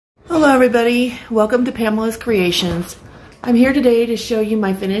Hello everybody, welcome to Pamela's Creations. I'm here today to show you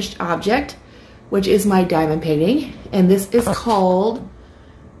my finished object, which is my diamond painting, and this is called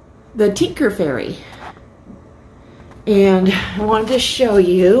the Tinker Fairy. And I wanted to show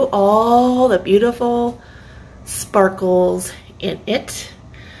you all the beautiful sparkles in it.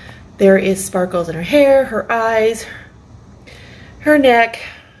 There is sparkles in her hair, her eyes, her neck,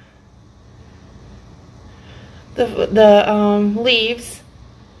 the leaves.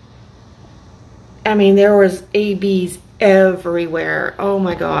 I mean, there was ABs everywhere. Oh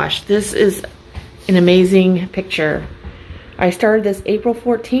my gosh, this is an amazing picture. I started this April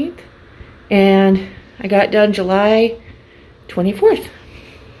 14th and I got done July 24th.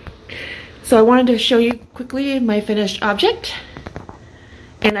 So I wanted to show you quickly my finished object.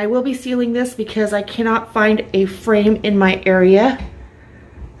 And I will be sealing this because I cannot find a frame in my area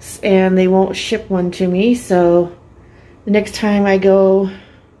and they won't ship one to me. So the next time I go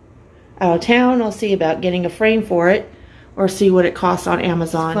out of town, I'll see about getting a frame for it or see what it costs on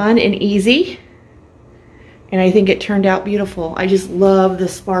Amazon. It's fun and easy, and I think it turned out beautiful. I just love the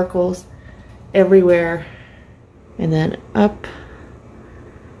sparkles everywhere. And then up,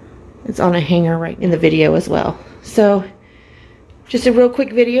 it's on a hanger right in the video as well. So just a real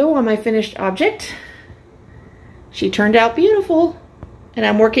quick video on my finished object. She turned out beautiful, and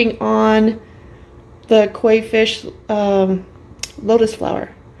I'm working on the koi fish lotus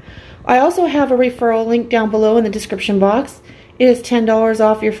flower. I also have a referral link down below in the description box. It is $10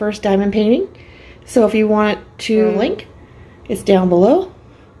 off your first diamond painting. So if you want to link, it's down below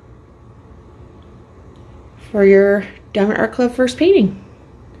for your Diamond Art Club first painting.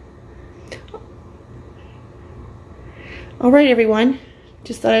 Alright everyone,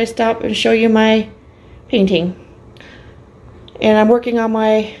 just thought I'd stop and show you my painting. And I'm working on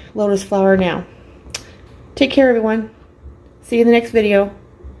my lotus flower now. Take care everyone. See you in the next video.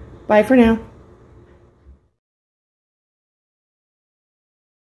 Bye for now.